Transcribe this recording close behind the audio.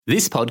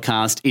This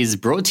podcast is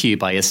brought to you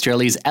by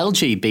Australia's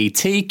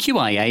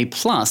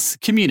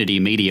LGBTQIA+ community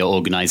media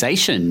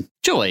organisation,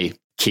 Joy.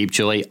 Keep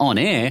Joy on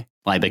air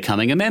by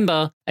becoming a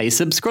member, a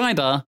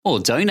subscriber, or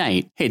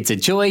donate. Head to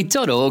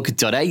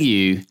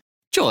joy.org.au.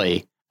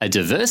 Joy, a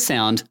diverse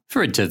sound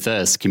for a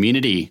diverse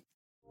community.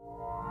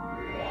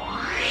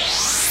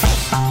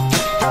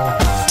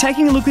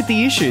 Taking a look at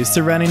the issues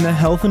surrounding the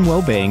health and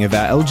well-being of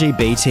our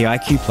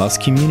LGBTIQ+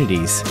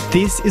 communities.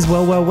 This is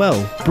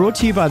Well, brought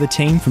to you by the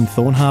team from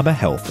Thorne Harbour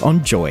Health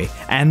on Joy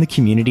and the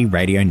Community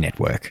Radio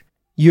Network.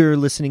 You're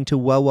listening to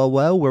Well,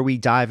 where we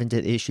dive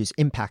into the issues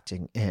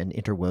impacting and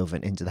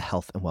interwoven into the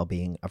health and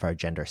well-being of our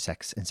gender,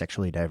 sex, and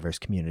sexually diverse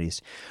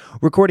communities.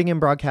 Recording and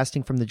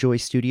broadcasting from the Joy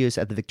Studios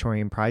at the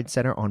Victorian Pride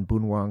Centre on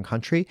Boon Wurrung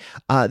Country.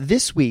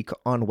 This week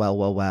on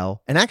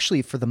Well, and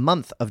actually for the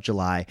month of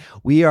July,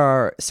 we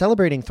are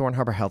celebrating Thorne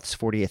Harbour Health's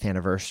 40th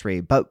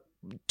anniversary, but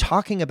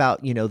talking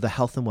about, the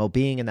health and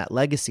well-being and that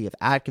legacy of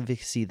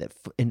advocacy that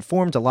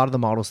informed a lot of the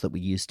models that we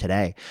use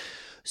today.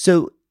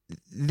 So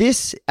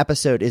this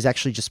episode is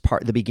actually just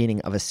the beginning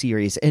of a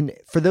series. And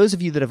for those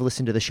of you that have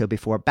listened to the show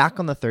before, back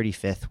on the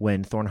 35th,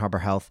 when Thorne Harbour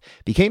Health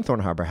became Thorne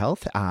Harbour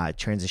Health,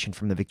 transitioned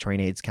from the Victorian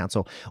AIDS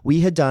Council,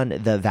 we had done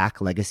the VAC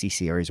Legacy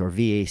Series or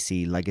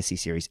VAC Legacy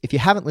Series. If you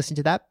haven't listened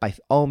to that, by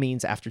all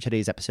means, after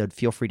today's episode,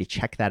 feel free to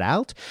check that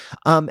out,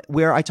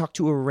 where I talked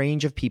to a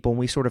range of people and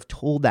we sort of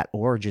told that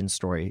origin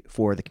story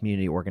for the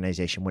community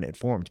organization when it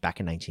formed back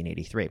in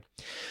 1983.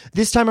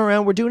 This time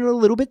around, we're doing it a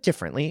little bit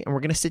differently, and we're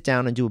going to sit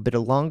down and do a bit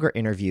of longer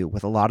interview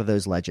with a lot of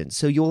those legends.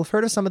 So you'll have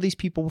heard of some of these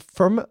people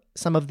before,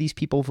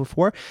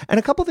 and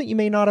a couple that you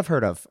may not have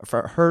heard of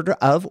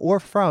or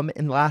from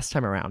in last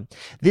time around.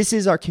 This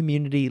is our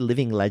Community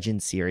Living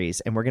Legends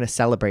series, and we're going to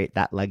celebrate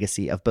that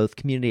legacy of both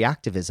community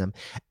activism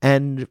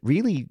and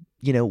really,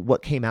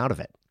 what came out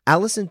of it.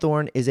 Alison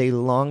Thorne is a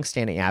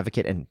long-standing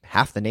advocate and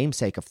half the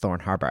namesake of Thorne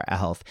Harbour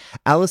Health.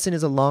 Alison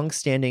is a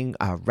long-standing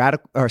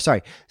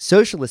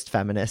socialist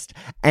feminist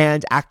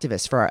and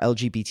activist for our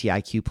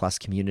LGBTIQ+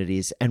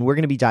 communities, and we're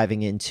going to be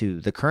diving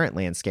into the current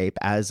landscape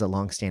as a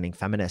long-standing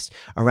feminist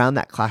around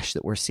that clash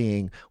that we're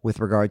seeing with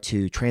regard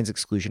to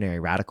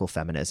trans-exclusionary radical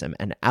feminism,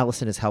 and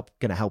Alison is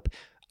going to help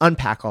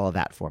unpack all of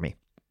that for me.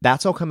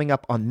 That's all coming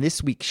up on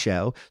this week's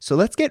show, so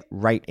let's get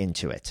right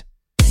into it.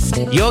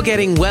 You're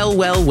getting well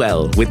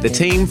with the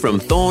team from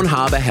Thorne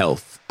Harbour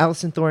Health.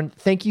 Alison Thorne,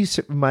 thank you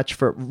so much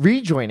for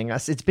rejoining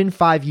us. It's been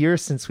 5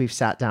 years since we've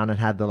sat down and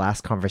had the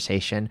last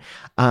conversation,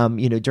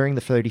 during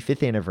the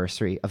 35th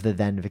anniversary of the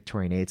then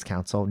Victorian AIDS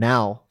Council,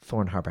 now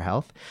Thorne Harbour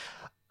Health.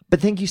 But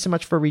thank you so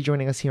much for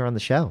rejoining us here on the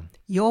show.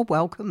 You're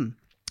welcome.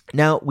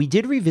 Now, we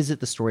did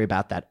revisit the story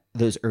about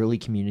those early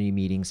community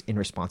meetings in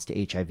response to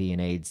HIV and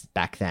AIDS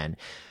back then.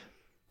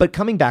 But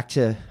coming back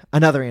to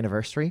another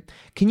anniversary,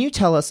 can you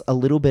tell us a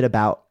little bit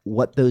about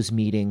what those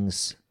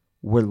meetings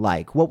were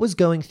like? What was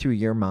going through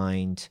your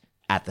mind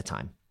at the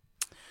time?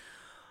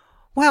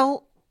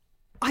 Well,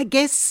 I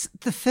guess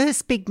the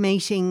first big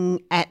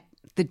meeting at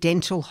the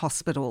dental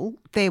hospital,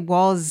 there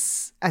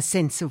was a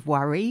sense of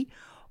worry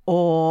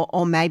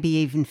or maybe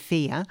even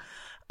fear.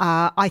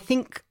 I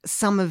think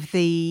some of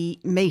the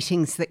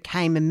meetings that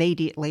came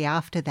immediately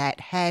after that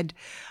had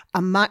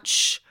a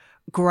much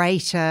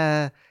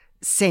greater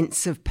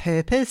sense of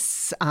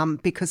purpose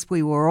because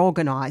we were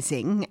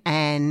organising,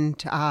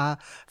 and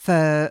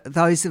for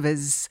those of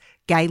us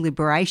gay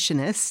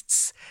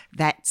liberationists,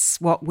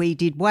 that's what we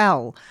did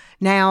well.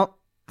 Now,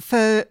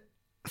 for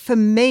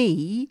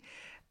me,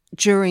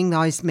 during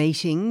those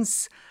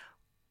meetings,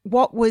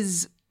 what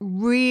was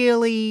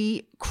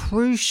really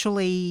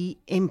crucially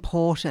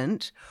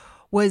important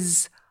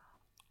was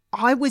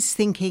I was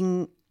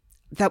thinking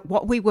that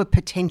what we were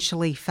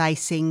potentially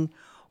facing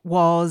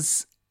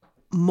was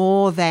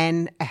more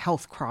than a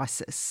health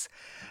crisis,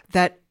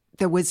 that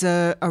there was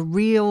a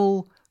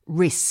real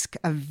risk,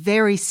 a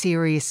very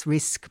serious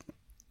risk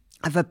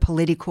of a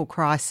political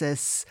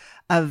crisis,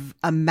 of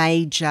a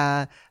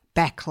major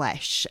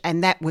backlash.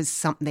 And that was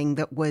something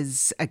that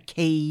was a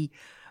key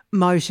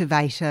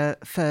motivator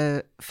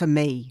for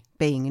me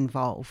being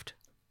involved.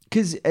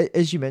 Because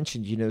as you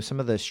mentioned,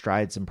 some of the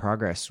strides and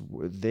progress,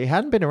 they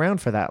hadn't been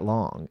around for that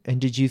long. And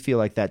did you feel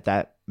like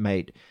that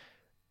might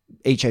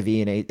HIV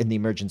and AIDS and the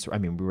emergence,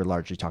 we were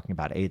largely talking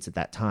about AIDS at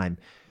that time,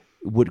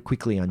 would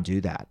quickly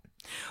undo that?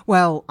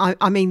 Well,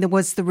 there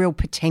was the real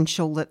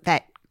potential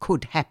that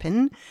could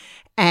happen.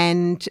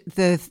 And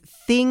the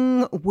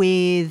thing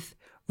with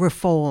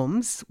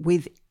reforms,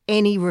 with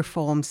any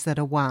reforms that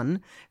are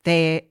won,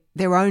 they're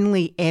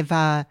only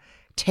ever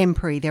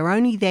temporary. They're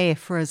only there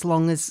for as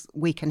long as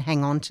we can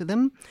hang on to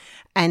them.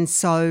 And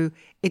so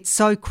it's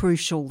so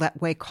crucial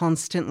that we're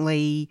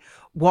constantly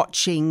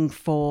watching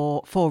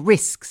for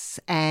risks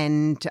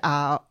and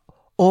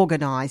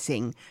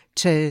organising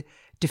to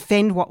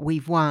defend what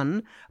we've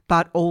won,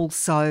 but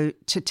also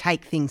to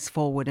take things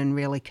forward and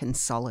really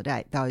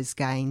consolidate those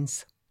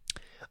gains.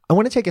 I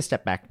want to take a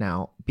step back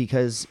now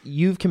because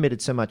you've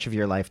committed so much of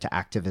your life to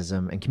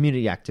activism and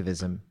community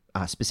activism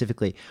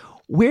specifically.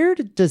 Where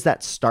does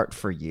that start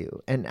for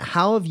you? And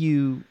how have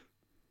you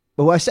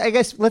Well, I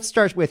guess let's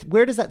start with,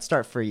 where does that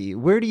start for you?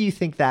 Where do you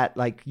think that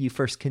like you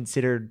first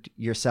considered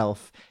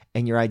yourself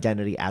and your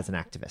identity as an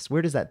activist?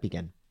 Where does that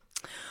begin?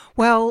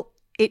 Well,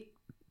 it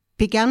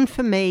began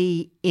for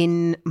me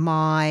in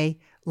my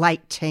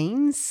late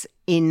teens,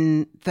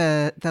 in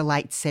the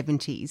late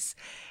 70s.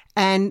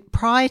 And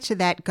prior to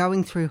that,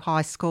 going through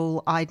high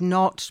school, I'd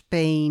not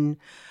been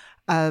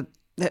a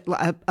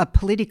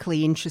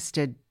politically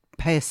interested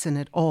person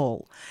at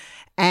all.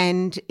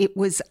 And it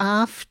was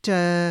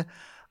after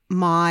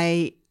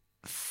my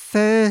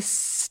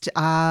first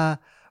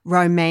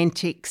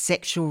romantic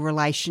sexual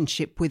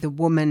relationship with a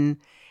woman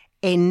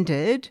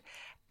ended,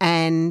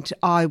 and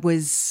I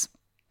was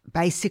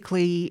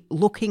basically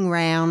looking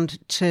around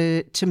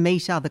to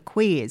meet other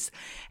queers.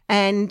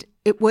 And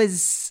it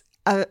was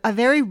a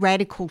very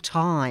radical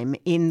time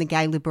in the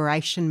gay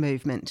liberation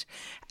movement.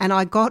 And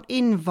I got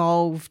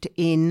involved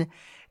in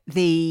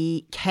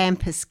the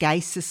campus gay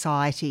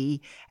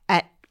society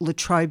at La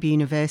Trobe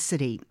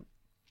University.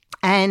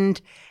 And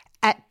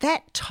at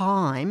that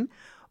time,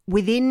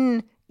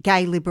 within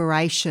gay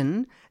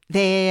liberation,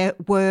 there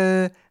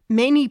were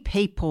many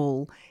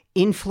people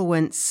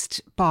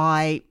influenced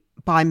by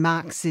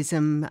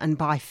Marxism and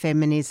by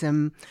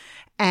feminism.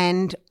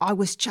 And I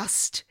was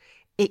just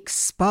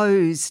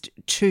exposed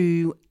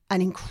to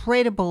an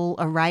incredible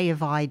array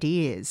of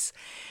ideas.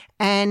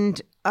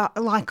 And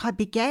I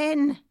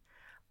began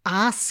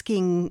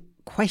asking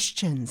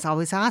questions. I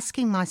was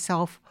asking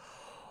myself,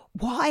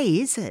 why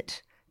is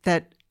it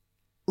that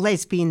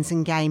lesbians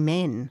and gay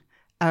men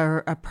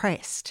are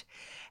oppressed?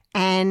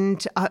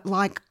 And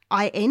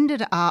I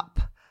ended up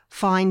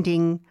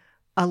finding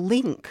a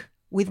link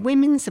with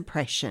women's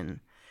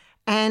oppression.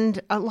 And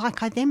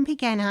I then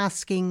began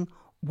asking,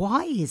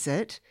 why is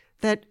it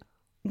that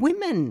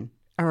women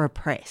are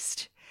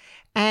oppressed?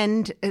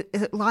 And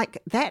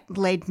that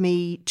led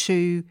me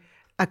to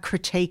a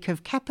critique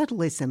of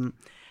capitalism.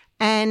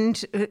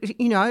 And,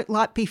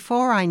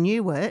 before I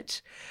knew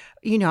it,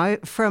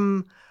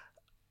 from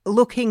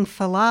looking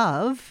for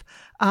love,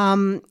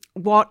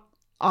 what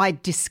I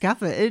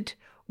discovered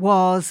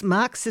was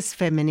Marxist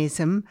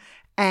feminism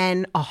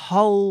and a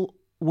whole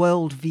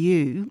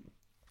worldview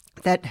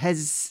that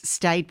has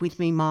stayed with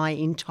me my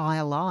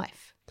entire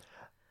life.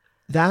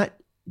 That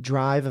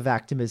drive of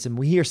activism,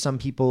 we hear some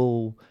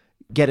people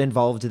get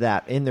involved in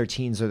that in their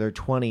teens or their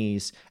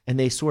 20s, and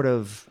they sort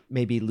of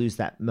maybe lose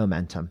that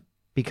momentum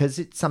because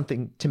it's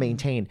something to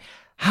maintain.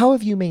 How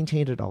have you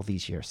maintained it all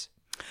these years?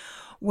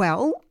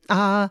 Well,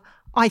 I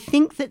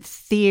think that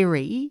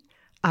theory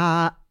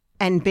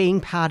and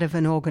being part of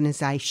an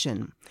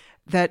organisation,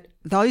 that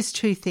those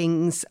two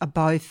things are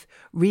both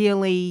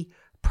really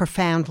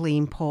profoundly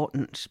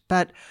important.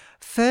 But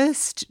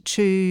first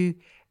to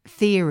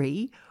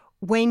theory,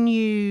 when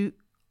you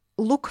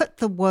look at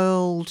the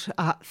world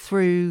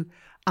through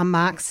a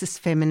Marxist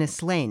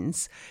feminist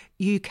lens,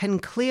 you can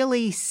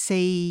clearly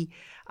see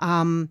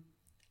a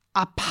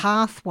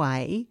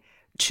pathway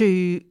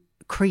to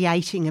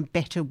creating a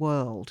better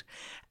world.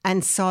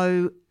 And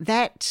so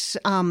that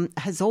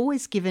has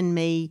always given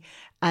me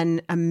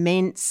an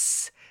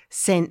immense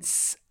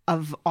sense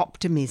of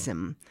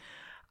optimism.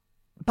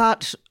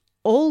 But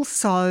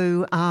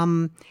also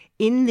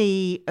in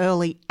the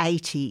early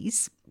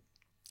 80s,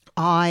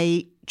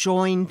 I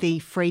joined the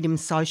Freedom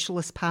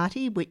Socialist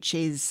Party, which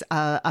is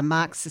a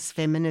Marxist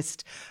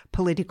feminist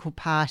political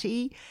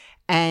party,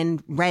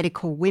 and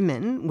Radical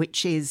Women,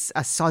 which is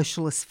a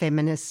socialist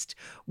feminist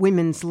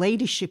women's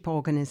leadership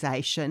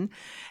organisation.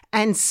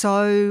 And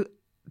so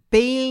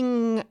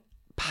being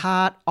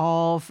part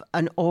of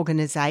an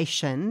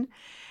organisation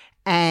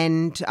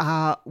and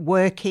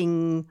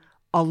working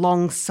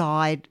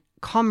alongside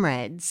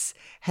comrades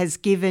has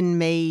given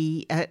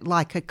me a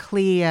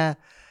clear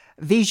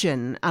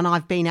vision, and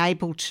I've been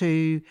able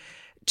to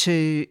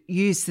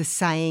use the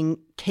saying,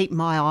 keep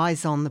my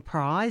eyes on the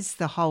prize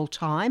the whole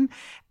time.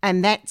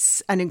 And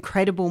that's an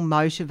incredible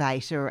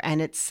motivator,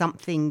 and it's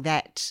something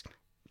that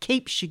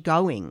keeps you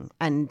going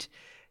and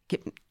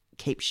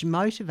keeps you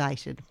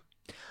motivated.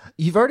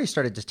 You've already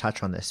started to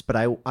touch on this, but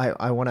I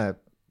want to,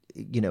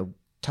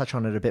 touch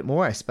on it a bit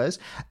more, I suppose.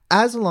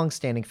 As a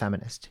longstanding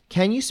feminist,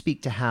 can you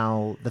speak to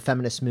how the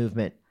feminist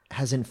movement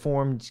has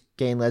informed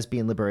gay and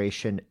lesbian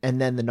liberation,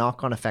 and then the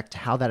knock-on effect to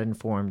how that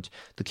informed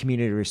the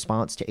community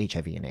response to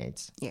HIV and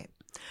AIDS? Yeah.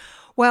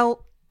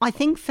 Well, I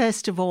think,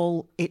 first of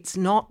all, it's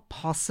not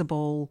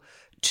possible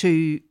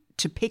to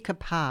pick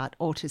apart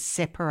or to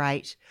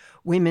separate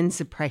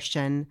women's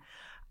oppression,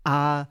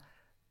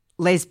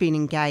 lesbian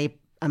and gay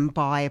and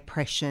bi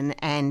oppression,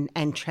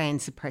 and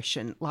trans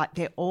oppression.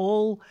 They're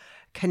all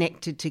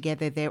connected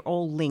together, they're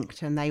all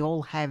linked, and they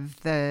all have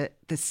the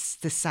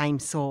same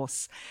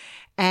source.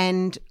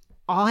 And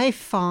I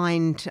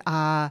find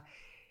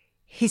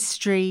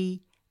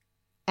history,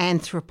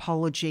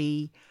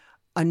 anthropology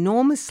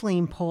enormously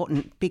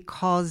important,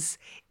 because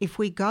if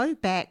we go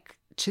back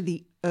to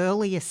the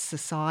earliest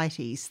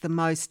societies, the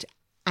most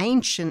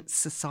ancient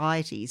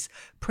societies,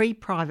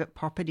 pre-private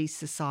property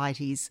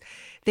societies,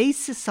 these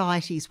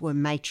societies were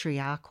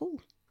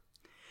matriarchal.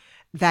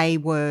 They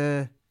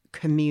were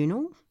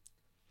communal.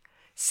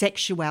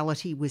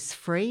 Sexuality was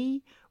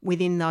free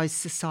within those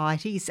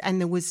societies, and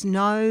there was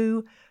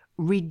no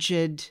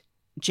rigid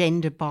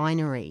gender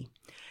binary.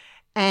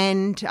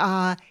 And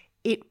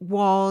it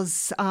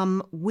was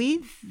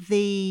with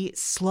the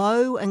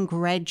slow and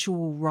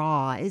gradual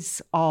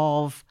rise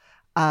of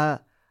a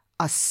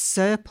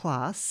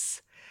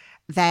surplus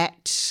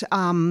that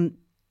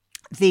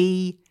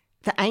the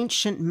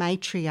ancient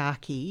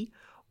matriarchy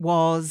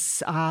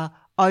was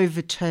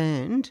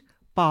overturned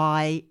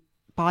by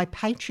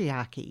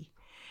patriarchy.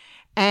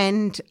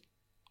 And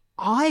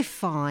I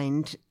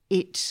find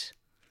it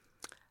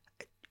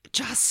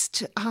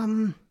just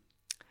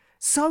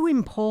so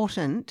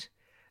important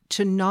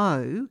to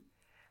know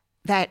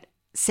that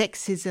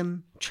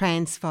sexism,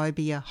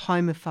 transphobia,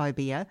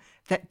 homophobia,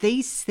 that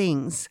these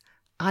things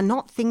are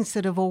not things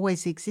that have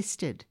always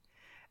existed,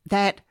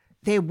 that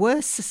there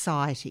were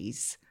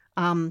societies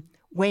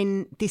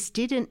when this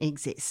didn't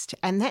exist.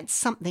 And that's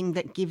something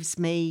that gives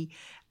me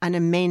an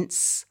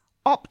immense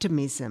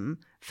optimism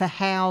for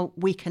how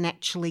we can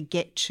actually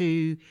get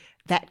to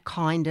that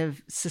kind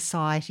of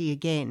society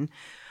again.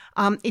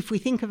 If we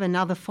think of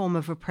another form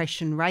of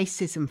oppression,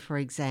 racism, for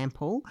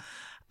example,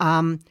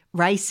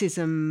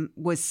 racism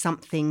was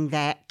something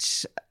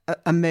that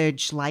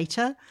emerged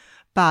later,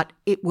 but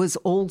it was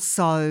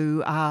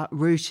also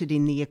rooted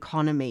in the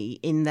economy,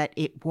 in that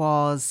it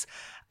was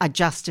a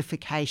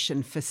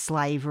justification for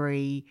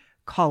slavery,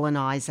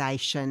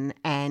 colonisation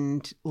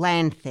and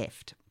land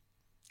theft.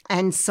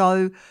 And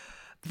so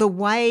the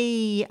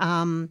way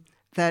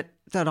that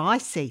I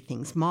see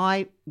things,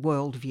 my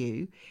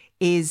worldview,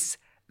 is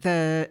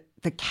the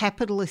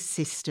capitalist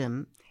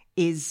system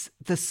is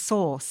the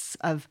source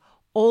of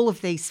all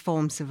of these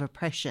forms of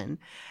oppression.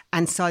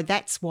 And so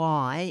that's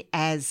why,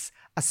 as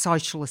a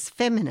socialist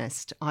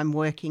feminist, I'm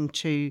working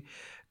to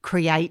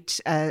create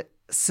a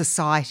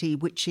society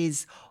which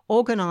is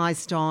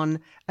organised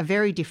on a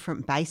very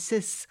different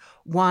basis,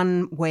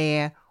 one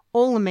where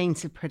all the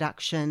means of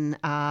production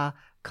are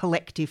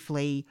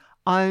collectively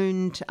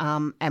owned,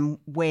 and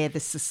where the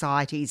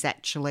society is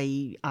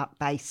actually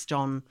based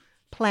on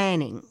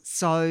planning.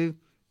 So,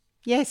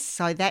 yes,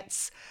 so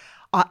that's,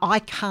 I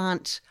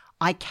cannot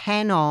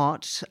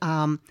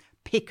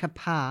pick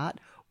apart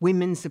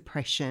women's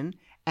oppression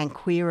and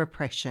queer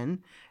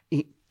oppression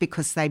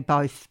because they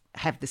both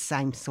have the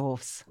same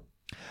source.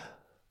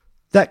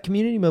 That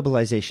community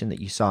mobilization that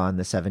you saw in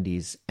the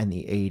 70s and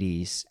the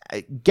 80s,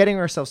 getting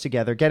ourselves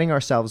together, getting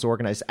ourselves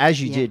organized,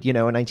 as you did, in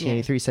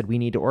 1983, said we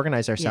need to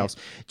organize ourselves.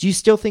 Yeah. Do you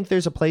still think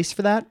there's a place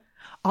for that?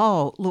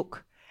 Oh,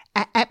 look,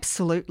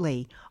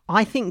 absolutely.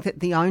 I think that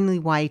the only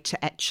way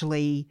to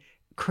actually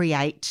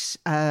create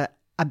a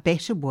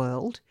better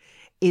world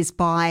is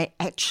by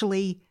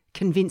actually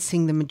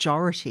convincing the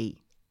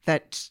majority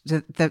that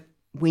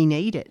we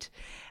need it.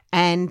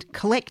 And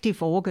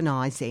collective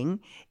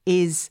organising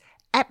is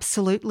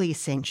absolutely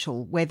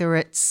essential, whether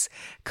it's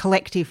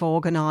collective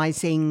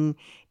organising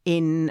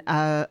in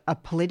a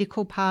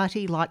political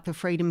party like the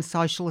Freedom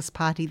Socialist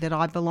Party that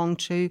I belong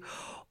to,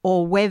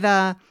 or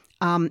whether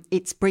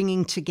it's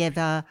bringing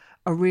together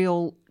a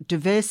real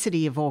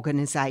diversity of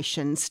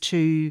organisations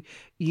to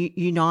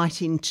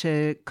unite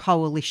into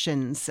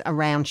coalitions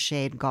around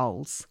shared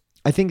goals.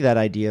 I think that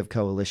idea of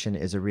coalition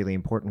is a really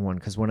important one,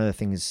 because one of the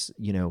things,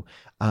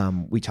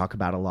 we talk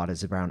about a lot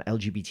is around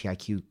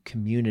LGBTIQ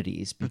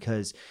communities,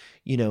 because,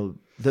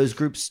 those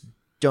groups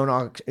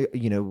don't,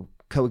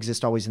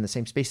 coexist always in the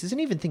same spaces. And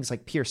even things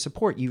like peer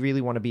support, you really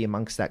want to be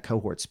amongst that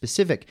cohort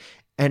specific.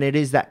 And it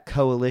is that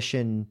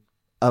coalition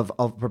of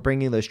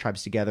bringing those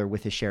tribes together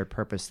with a shared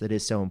purpose that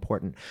is so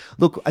important.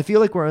 Look, I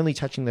feel like we're only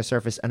touching the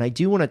surface, and I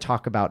do want to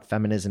talk about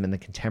feminism in the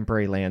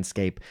contemporary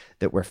landscape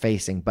that we're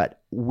facing, but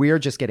we're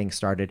just getting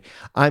started.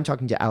 I'm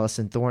talking to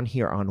Alison Thorne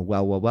here on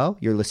Well, Well, Well.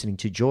 You're listening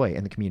to Joy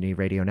in the Community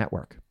Radio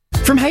Network.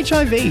 From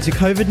HIV to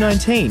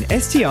COVID-19,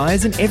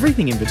 STIs and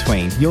everything in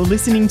between, you're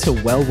listening to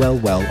Well, Well,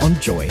 Well on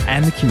Joy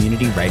and the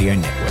Community Radio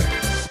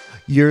Network.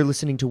 You're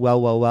listening to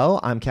Well, Well, Well.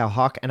 I'm Cal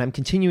Hawk, and I'm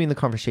continuing the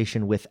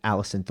conversation with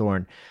Alison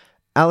Thorne.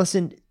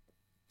 Alison,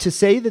 to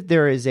say that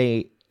there is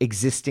a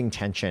existing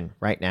tension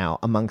right now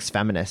amongst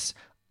feminists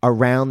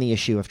around the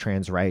issue of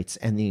trans rights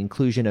and the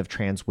inclusion of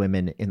trans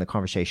women in the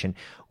conversation,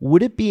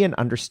 would it be an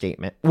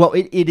understatement? Well,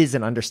 it is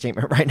an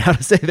understatement right now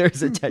to say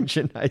there's a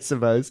tension, I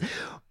suppose.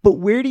 But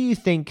where do you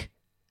think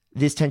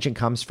this tension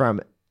comes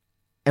from?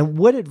 And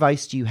what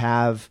advice do you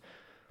have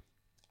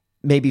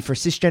maybe for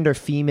cisgender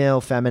female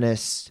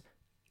feminists,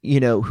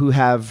 who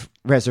have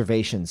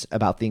reservations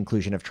about the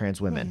inclusion of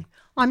trans women?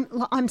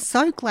 I'm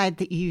so glad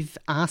that you've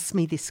asked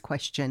me this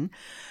question,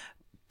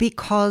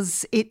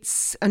 because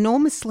it's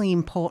enormously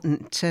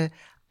important to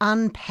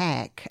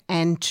unpack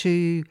and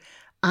to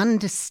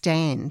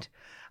understand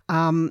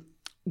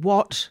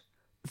what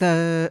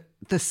the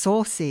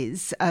source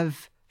is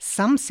of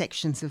some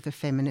sections of the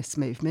feminist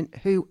movement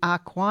who are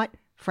quite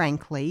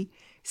frankly,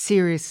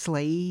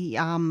 seriously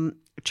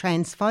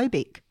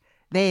transphobic.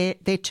 They're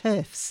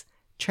TERFs,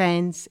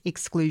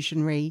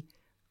 trans-exclusionary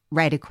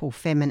radical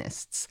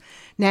feminists.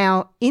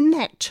 Now, in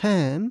that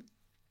term,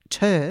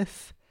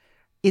 TERF,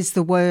 is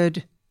the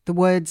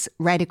words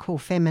radical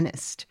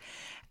feminist.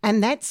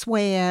 And that's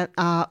where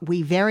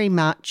we very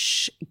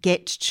much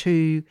get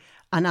to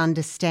an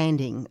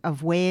understanding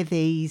of where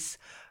these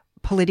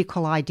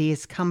political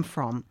ideas come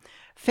from.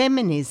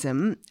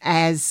 Feminism,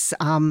 as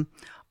I'm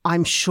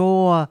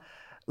sure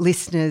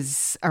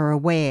listeners are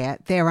aware,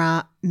 there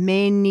are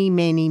many,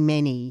 many,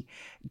 many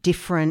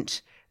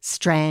different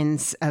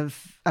strands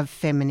of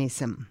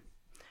feminism.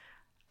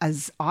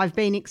 As I've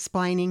been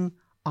explaining,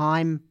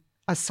 I'm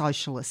a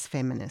socialist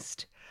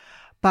feminist.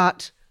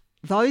 But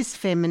those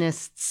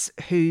feminists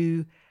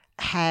who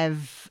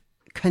have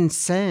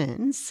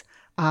concerns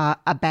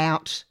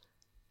about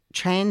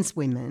trans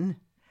women,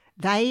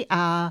 they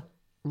are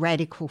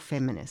radical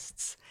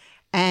feminists.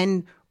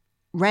 And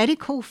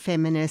radical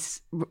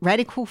feminism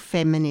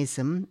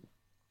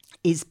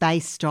is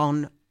based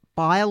on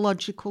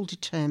biological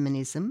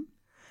determinism,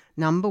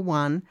 number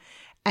one,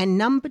 and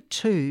number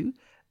two,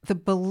 the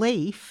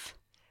belief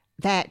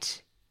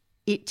that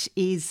it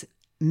is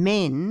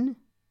men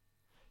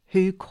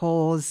who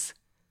cause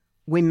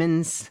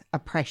women's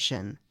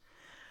oppression.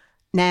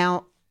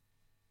 Now,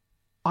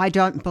 I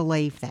don't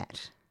believe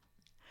that.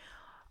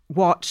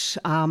 What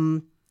I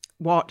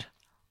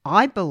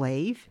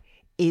believe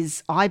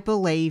is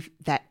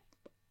that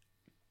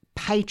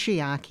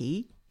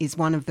patriarchy is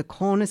one of the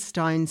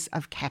cornerstones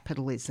of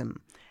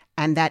capitalism,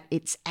 and that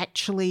it's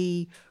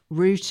actually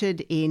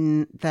rooted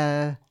in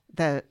the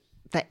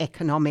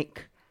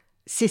economic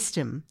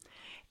system.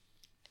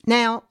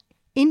 Now,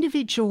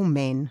 individual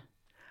men,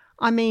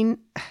 I mean,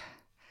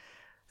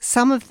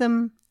 some of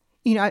them,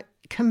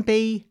 can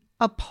be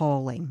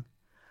appalling,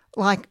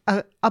 like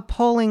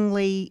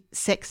appallingly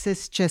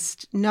sexist,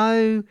 just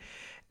no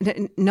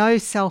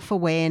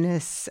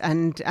self-awareness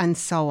and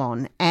so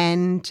on.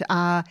 And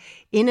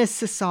in a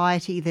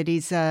society that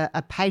is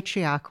a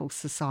patriarchal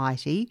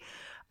society,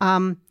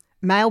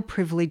 male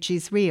privilege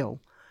is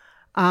real.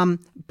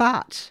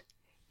 But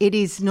it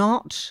is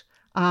not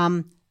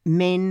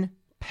men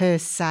per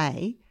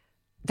se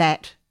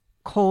that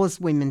cause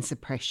women's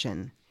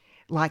oppression.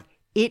 Like,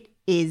 it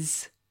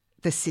is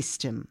the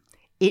system.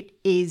 It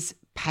is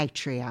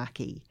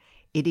patriarchy.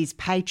 It is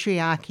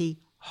patriarchy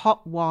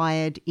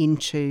hot-wired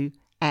into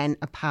and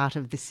a part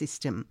of the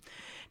system.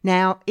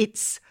 Now,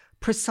 it's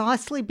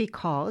precisely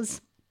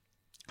because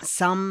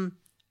some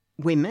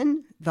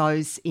women,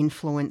 those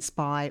influenced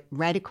by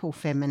radical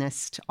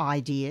feminist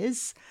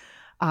ideas,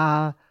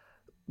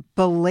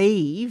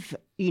 believe,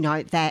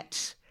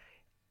 that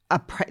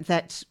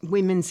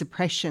women's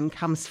oppression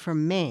comes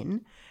from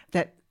men,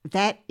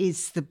 that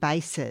is the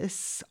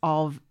basis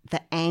of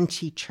the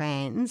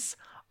anti-trans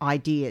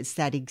ideas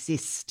that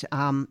exist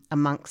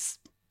amongst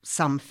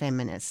some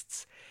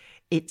feminists.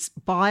 It's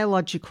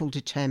biological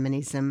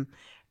determinism,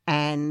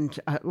 and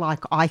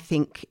I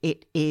think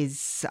it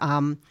is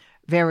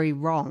very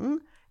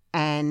wrong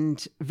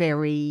and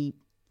very,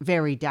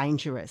 very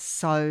dangerous.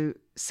 So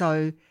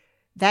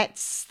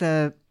that's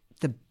the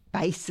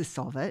basis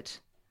of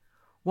it.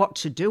 What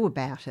to do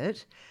about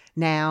it?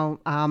 Now,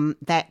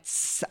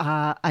 that's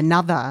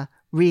another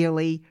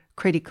really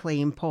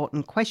critically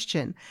important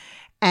question.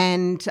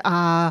 And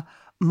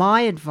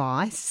my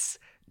advice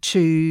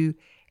to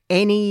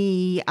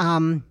any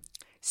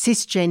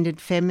cisgendered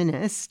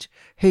feminist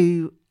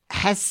who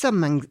has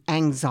some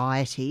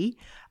anxiety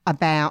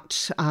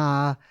about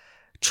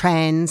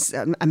trans,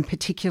 and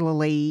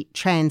particularly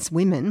trans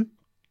women,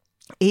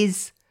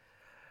 is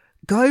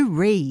go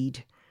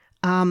read.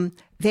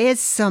 There's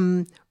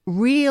some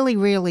really,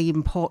 really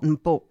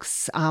important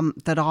books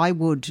that I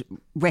would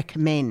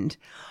recommend.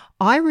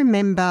 I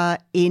remember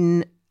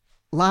in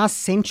last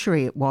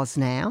century it was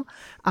now,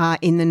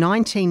 in the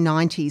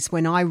 1990s,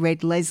 when I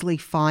read Leslie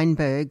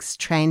Feinberg's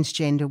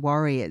Transgender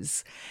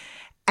Warriors.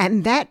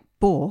 And that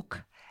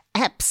book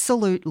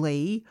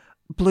absolutely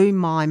blew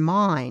my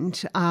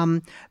mind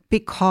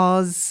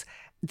because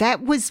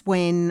that was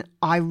when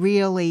I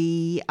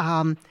really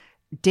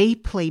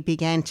deeply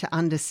began to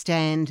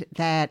understand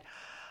that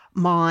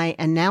my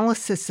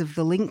analysis of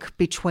the link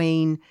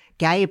between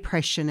gay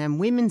oppression and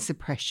women's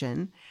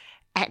oppression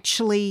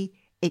actually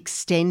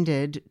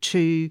extended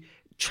to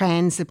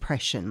trans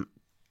oppression.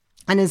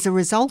 And as a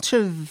result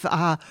of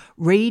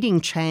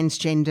reading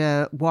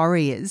Transgender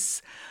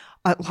Warriors,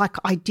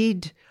 I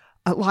did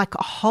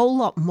a whole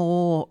lot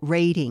more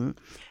reading.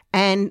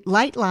 And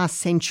late last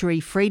century,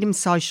 Freedom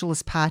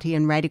Socialist Party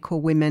and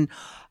Radical Women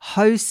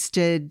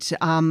hosted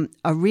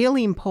a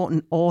really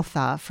important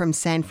author from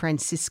San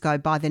Francisco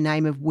by the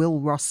name of Will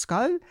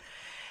Roscoe.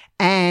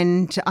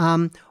 And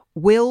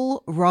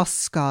Will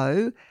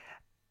Roscoe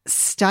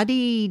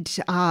started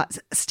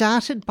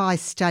by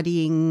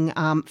studying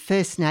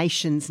First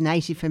Nations,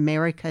 Native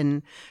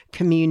American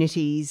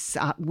communities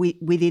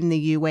within the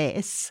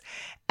US,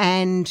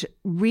 and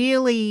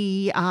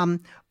really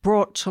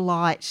brought to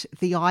light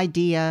the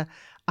idea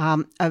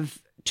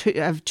of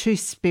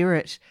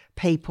two-spirit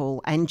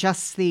people and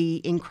just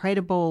the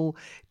incredible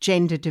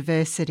gender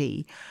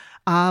diversity.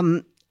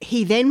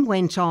 He then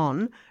went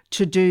on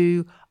to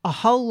do a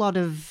whole lot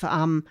of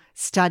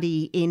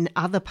study in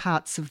other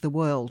parts of the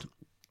world.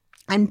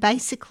 And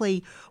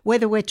basically,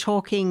 whether we're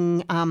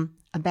talking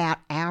about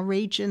our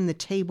region, the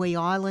Tiwi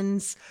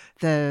Islands,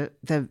 the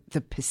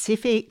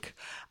Pacific,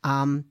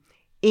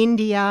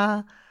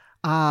 India,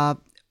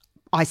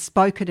 I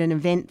spoke at an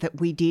event that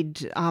we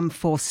did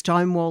for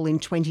Stonewall in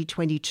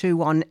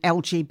 2022 on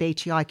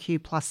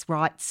LGBTIQ plus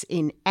rights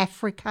in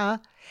Africa.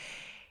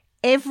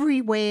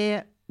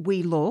 Everywhere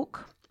we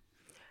look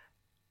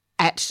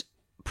at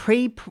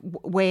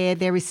where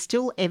there is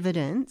still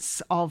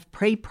evidence of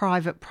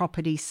pre-private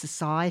property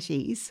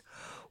societies,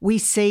 we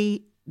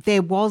see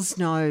there was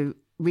no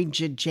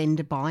rigid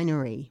gender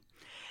binary.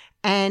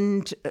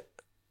 And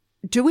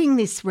doing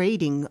this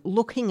reading,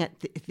 looking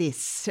at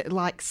this,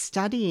 like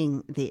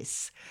studying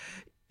this,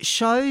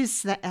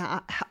 shows that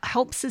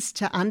helps us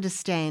to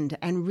understand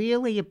and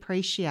really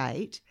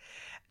appreciate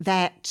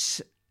that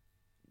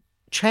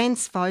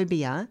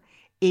transphobia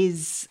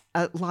is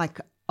like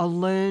a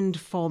learned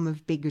form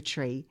of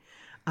bigotry,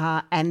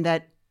 and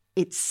that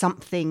it's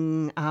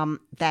something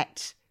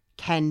that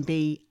can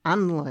be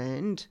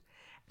unlearned,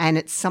 and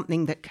it's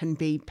something that can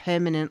be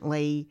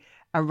permanently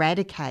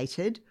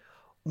eradicated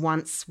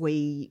once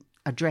we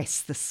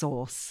address the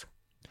source.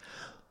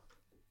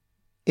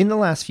 In the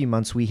last few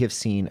months, we have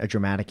seen a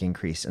dramatic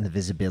increase in the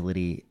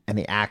visibility and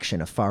the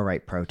action of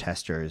far-right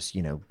protesters,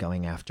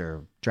 going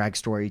after drag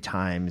story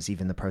times,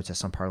 even the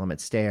protests on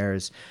Parliament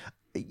stairs,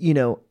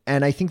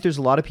 and I think there's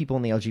a lot of people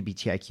in the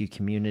LGBTIQ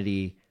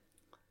community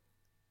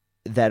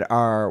that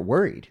are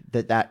worried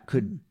that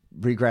could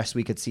regress.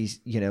 We could see,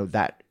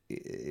 that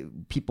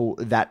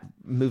that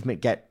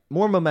movement get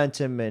more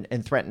momentum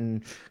and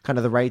threaten kind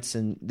of the rights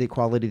and the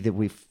equality that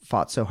we've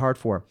fought so hard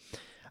for.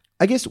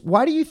 I guess,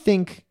 why do you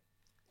think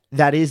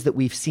that is that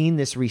we've seen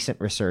this recent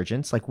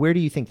resurgence? Like, where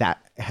do you think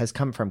that has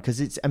come from? Because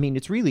it's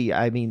really,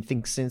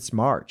 think since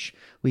March,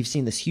 we've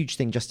seen this huge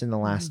thing just in the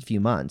last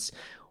few months.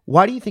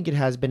 Why do you think it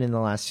has been in the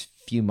last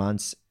few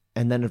months?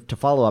 And then to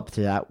follow up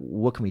to that,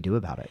 what can we do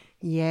about it?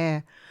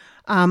 Yeah.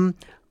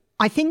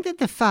 I think that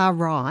the far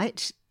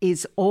right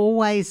is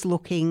always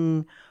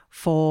looking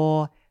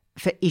for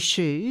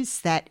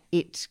issues that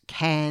it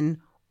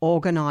can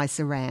organise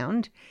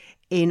around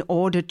in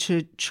order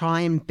to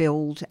try and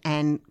build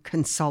and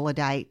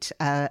consolidate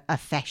a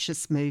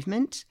fascist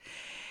movement.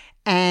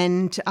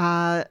 And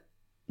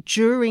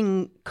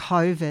during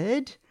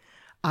COVID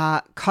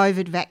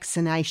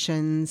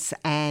vaccinations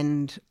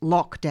and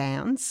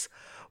lockdowns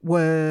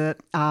were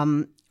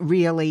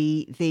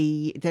really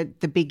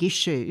the big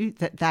issue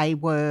that they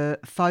were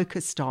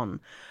focused on.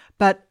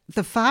 But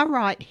the far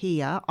right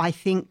here, I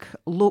think,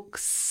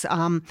 looks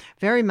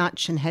very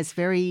much and has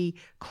very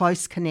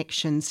close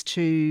connections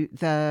to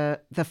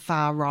the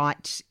far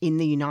right in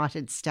the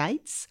United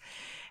States.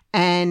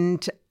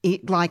 And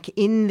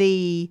in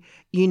the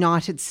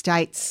United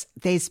States,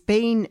 there's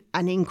been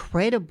an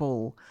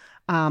incredible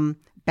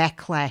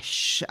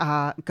backlash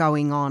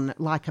going on,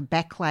 like a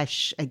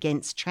backlash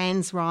against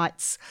trans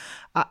rights,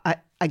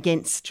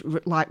 against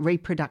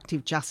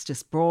reproductive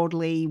justice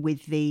broadly,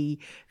 with the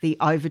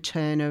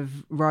overturn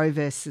of Roe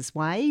versus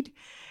Wade.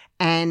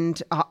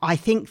 And I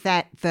think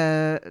that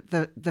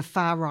the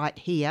far right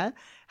here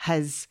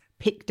has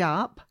picked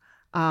up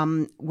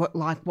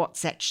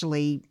what's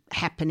actually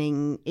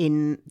happening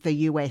in the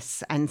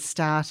US and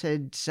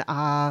started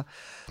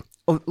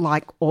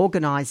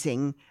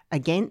organising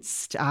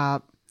against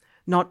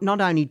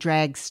not only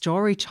drag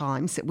story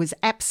times. It was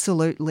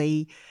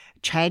absolutely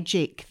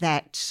tragic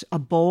that a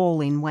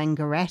ball in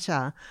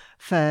Wangaratta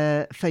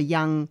for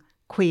young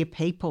queer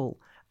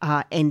people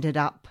ended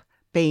up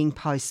being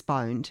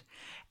postponed.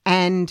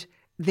 And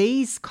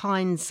these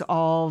kinds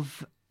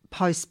of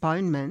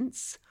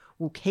postponements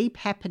will keep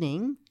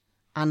happening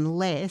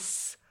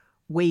unless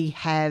we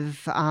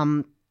have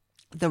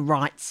the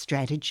right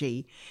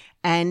strategy.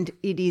 And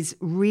it is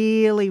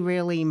really,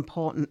 really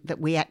important that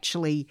we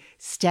actually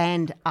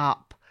stand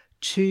up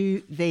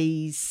to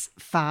these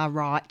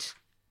far-right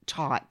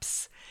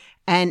types.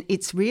 And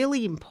it's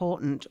really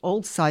important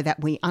also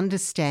that we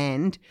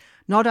understand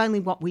not only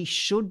what we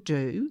should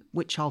do,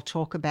 which I'll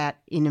talk about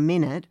in a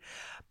minute,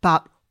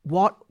 but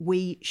what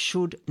we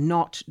should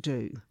not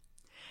do.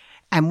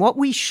 And what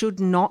we should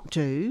not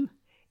do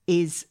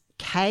is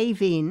cave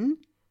in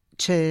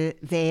to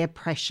their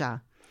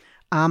pressure,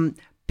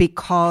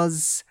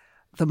 because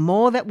the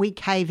more that we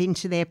cave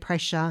into their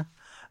pressure,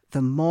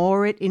 the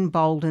more it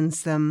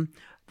emboldens them,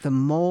 the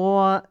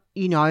more,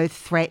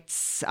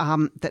 threats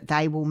that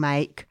they will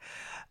make,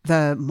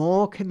 the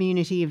more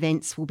community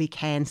events will be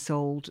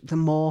cancelled, the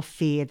more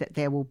fear that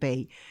there will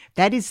be.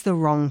 That is the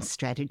wrong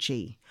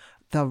strategy.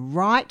 The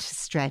right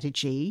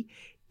strategy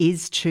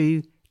is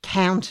to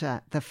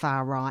counter the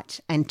far right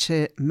and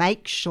to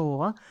make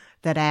sure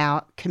that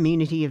our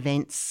community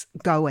events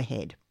go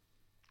ahead.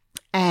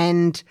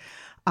 And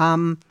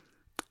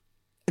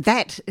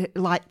that,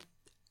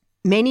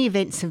 many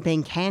events have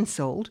been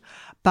cancelled,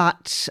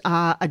 but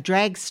a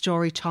drag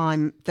story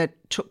time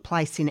that took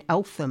place in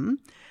Eltham,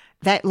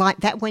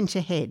 that went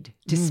ahead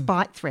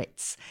despite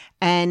threats,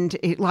 and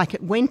it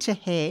went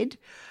ahead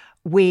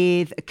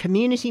with a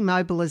community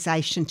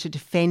mobilisation to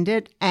defend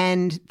it,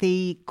 and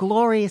the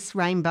glorious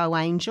Rainbow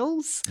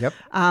Angels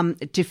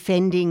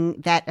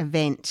defending that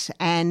event,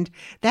 and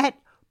that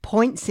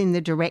points in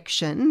the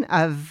direction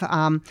of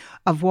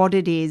what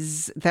it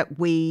is that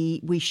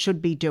we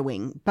should be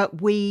doing. But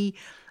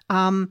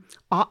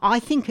I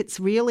think it's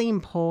really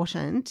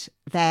important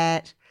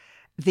that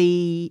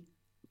the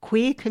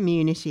queer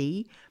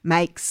community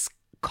makes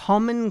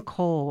common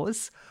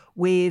cause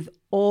with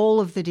all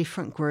of the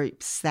different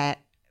groups that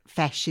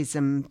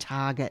fascism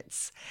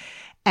targets.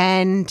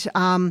 And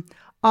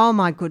oh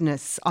my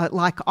goodness,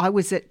 I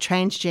was at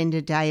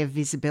Transgender Day of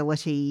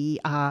Visibility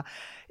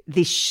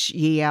this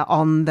year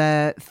on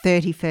the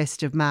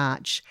 31st of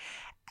March,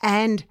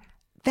 and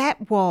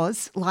that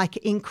was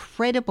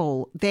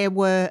incredible. There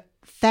were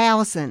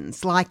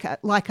thousands,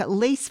 at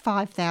least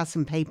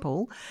 5,000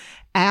 people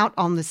out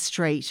on the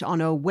street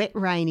on a wet,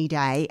 rainy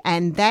day,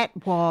 and that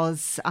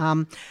was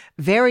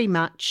very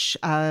much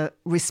a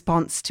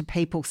response to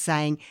people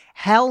saying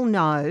hell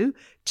no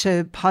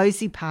to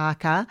Posey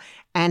Parker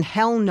and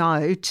hell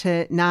no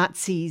to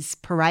Nazis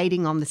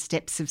parading on the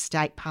steps of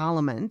State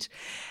Parliament.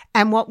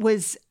 And what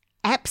was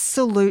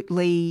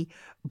absolutely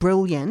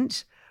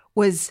brilliant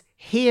was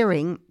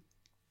hearing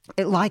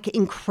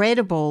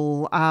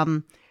incredible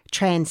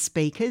trans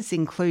speakers,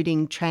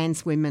 including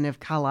trans women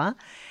of colour,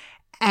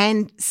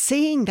 and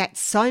seeing that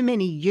so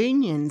many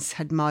unions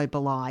had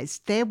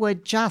mobilised. There were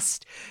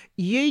just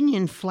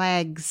union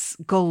flags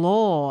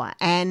galore.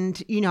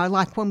 And,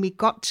 when we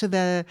got to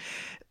the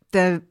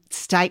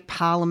State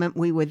Parliament,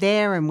 we were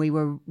there and we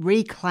were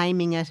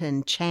reclaiming it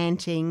and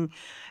chanting,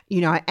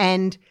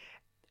 and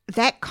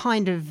that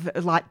kind of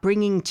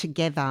bringing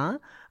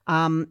together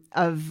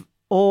of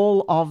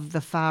all of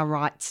the far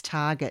right's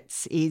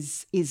targets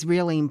is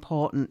really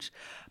important.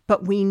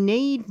 But we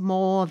need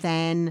more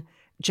than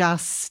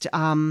just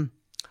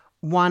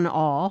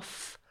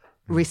one-off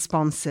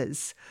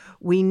responses.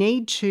 We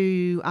need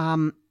to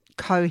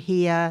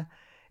cohere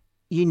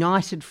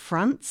united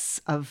fronts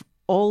of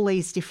all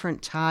these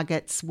different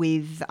targets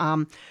with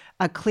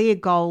a clear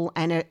goal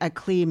and a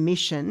clear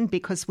mission,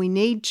 because we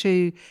need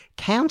to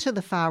counter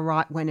the far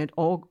right when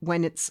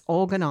it's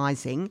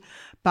organising,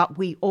 but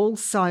we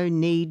also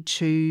need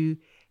to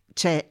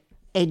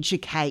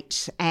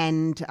educate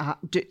and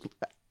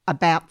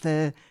about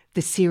the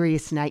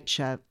serious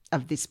nature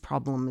of this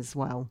problem as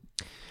well.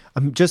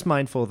 I'm just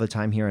mindful of the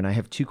time here, and I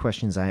have two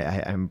questions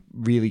I'm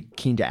really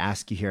keen to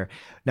ask you here.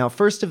 Now,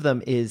 first of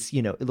them is,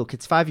 look,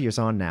 it's 5 years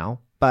on now,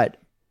 but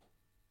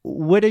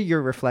what are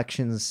your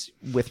reflections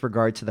with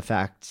regard to the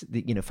fact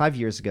that, 5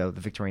 years ago,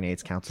 the Victorian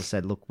AIDS Council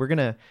said, look, we're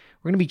gonna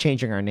be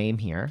changing our name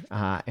here,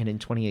 and in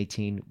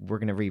 2018, we're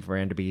going to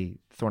rebrand to be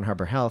Thorne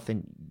Harbour Health,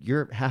 and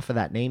you're half of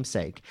that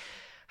namesake.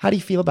 How do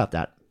you feel about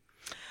that?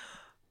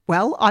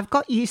 Well, I've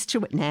got used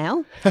to it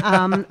now,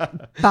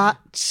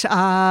 but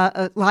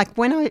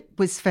when I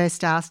was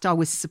first asked, I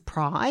was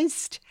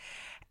surprised,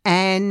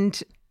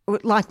 and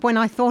when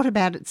I thought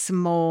about it some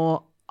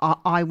more,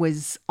 I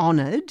was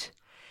honoured,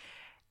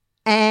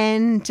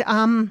 and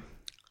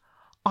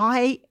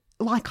I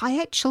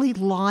actually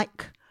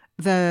like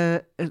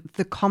the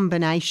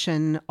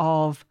combination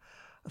of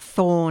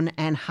Thorne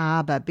and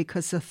Harbour,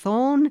 because a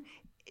thorn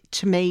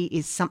to me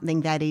is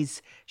something that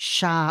is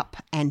sharp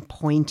and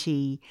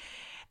pointy.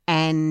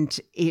 And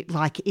it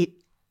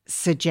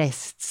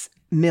suggests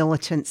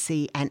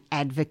militancy and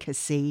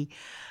advocacy,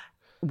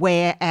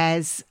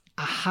 whereas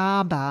a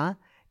harbour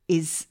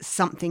is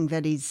something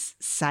that is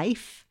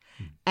safe.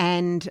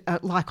 And I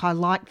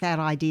like that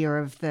idea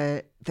of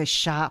the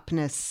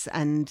sharpness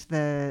and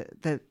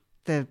the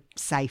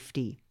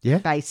safety,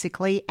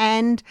 basically.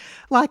 And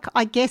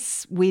I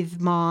guess with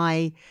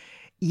my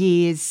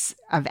years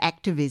of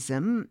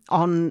activism,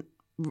 on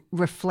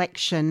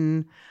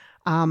reflection,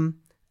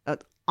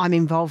 I'm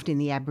involved in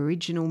the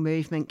Aboriginal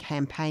movement,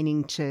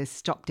 campaigning to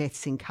stop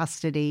deaths in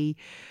custody,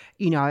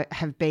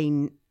 have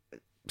been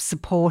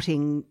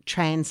supporting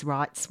trans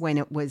rights when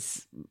it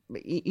was,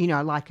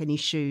 an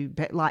issue,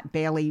 but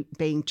barely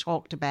being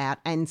talked about.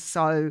 And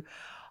so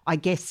I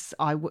guess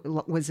I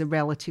was a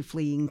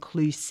relatively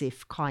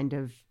inclusive kind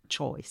of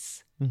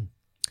choice.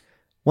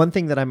 One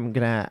thing that I'm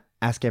going to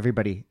ask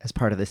everybody as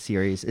part of this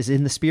series is,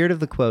 in the spirit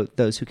of the quote,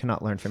 those who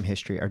cannot learn from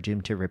history are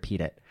doomed to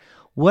repeat it.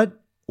 What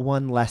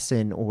one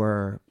lesson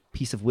or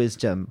piece of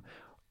wisdom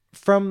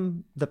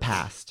from the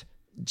past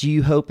do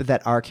you hope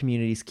that our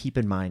communities keep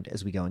in mind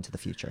as we go into the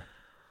future?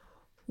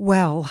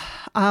 Well,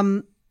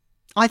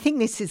 I think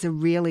this is a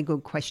really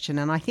good question,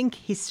 and I think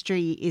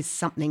history is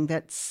something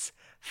that's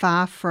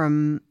far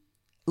from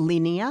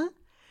linear,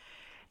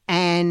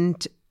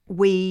 and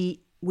we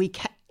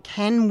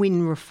can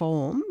win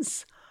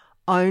reforms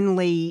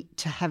only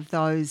to have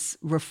those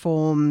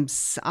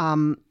reforms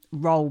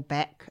roll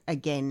back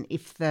again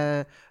if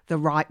the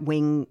right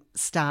wing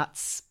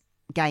starts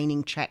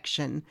gaining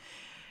traction.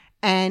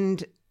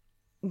 And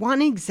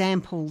one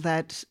example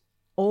that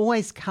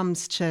always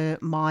comes to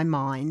my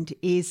mind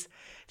is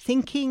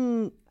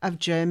thinking of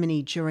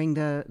Germany during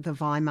the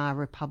Weimar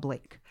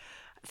Republic.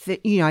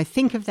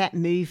 Think of that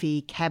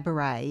movie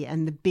Cabaret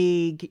and the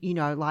big,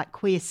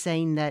 queer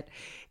scene that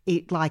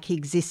it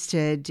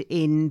existed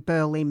in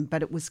Berlin,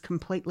 but it was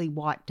completely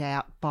wiped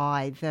out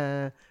by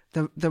the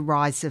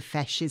rise of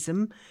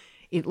fascism.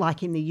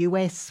 In the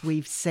US,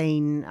 we've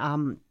seen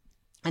an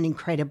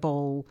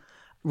incredible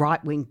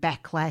right-wing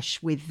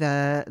backlash with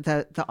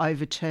the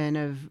overturn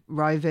of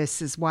Roe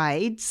versus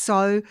Wade.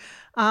 So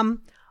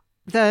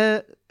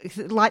the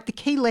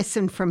key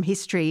lesson from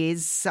history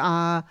is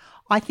I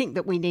think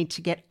that we need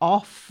to get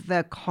off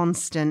the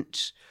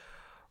constant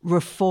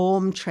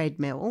reform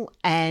treadmill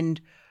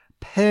and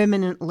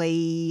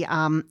permanently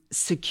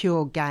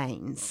secure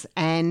gains.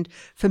 And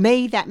for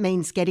me, that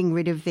means getting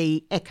rid of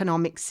the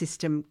economic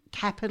system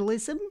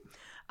capitalism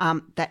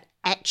that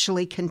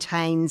actually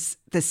contains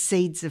the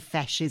seeds of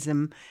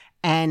fascism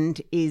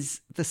and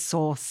is the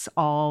source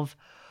of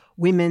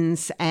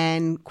women's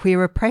and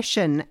queer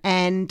oppression.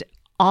 And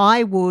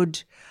I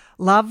would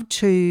love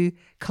to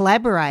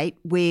collaborate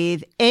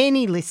with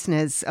any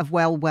listeners of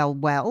Well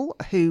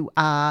who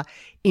are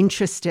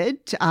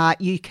interested.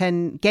 You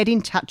can get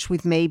in touch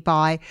with me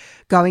by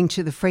going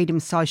to the Freedom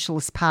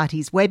Socialist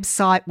Party's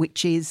website,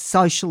 which is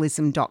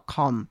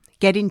socialism.com.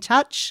 Get in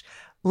touch.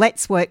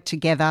 Let's work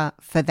together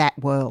for that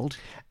world.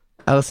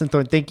 Alison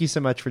Thorne, thank you so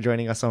much for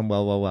joining us on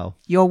Well.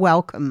 You're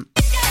welcome.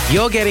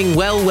 You're getting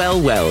well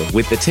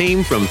with the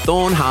team from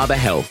Thorne Harbour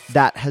Health.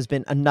 That has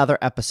been another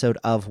episode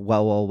of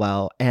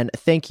Well, and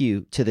thank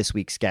you to this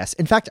week's guest.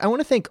 In fact, I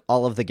want to thank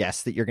all of the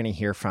guests that you're going to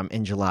hear from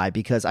in July,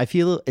 because I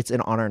feel it's an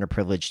honor and a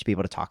privilege to be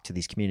able to talk to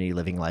these community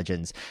living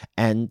legends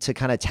and to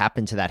kind of tap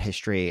into that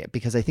history,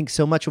 because I think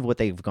so much of what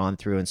they've gone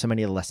through and so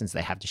many of the lessons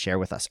they have to share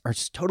with us are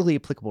just totally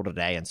applicable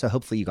today. And so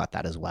hopefully you got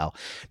that as well.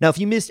 Now, if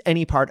you missed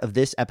any part of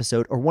this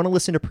episode or want to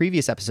listen to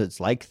previous episodes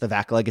like the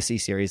VAC Legacy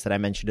series that I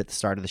mentioned at the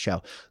start of the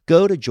show,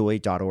 go to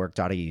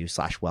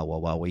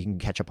joy.org.au/wellwellwell, where you can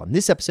catch up on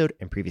this episode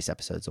and previous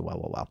episodes of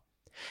Well.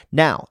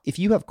 Now, if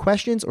you have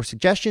questions or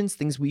suggestions,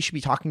 things we should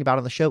be talking about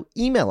on the show,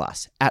 email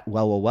us at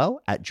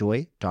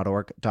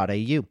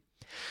wellwellwell@joy.org.au.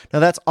 Now,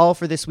 that's all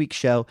for this week's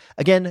show.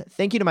 Again,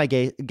 thank you to my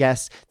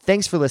guests.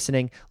 Thanks for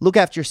listening. Look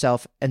after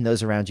yourself and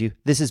those around you.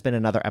 This has been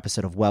another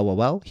episode of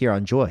Well here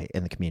on Joy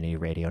in the Community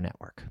Radio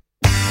Network.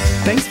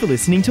 Thanks for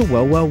listening to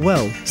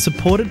Well,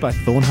 supported by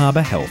Thorne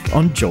Harbour Health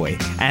on Joy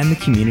and the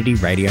Community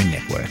Radio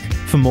Network.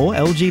 For more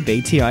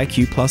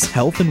LGBTIQ+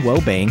 health and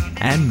wellbeing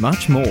and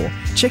much more,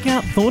 check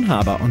out Thorne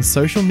Harbour on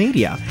social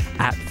media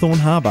at Thorne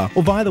Harbour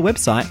or via the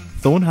website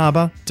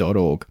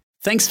thorneharbour.org.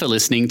 Thanks for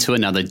listening to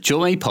another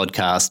Joy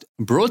podcast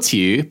brought to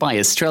you by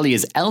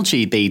Australia's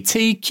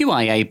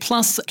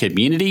LGBTQIA+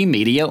 community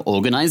media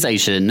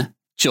organisation,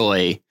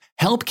 Joy.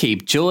 Help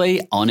keep Joy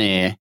on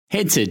air.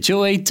 Head to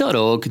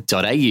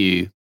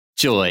joy.org.au.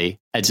 Joy,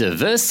 a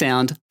diverse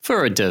sound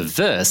for a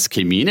diverse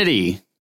community.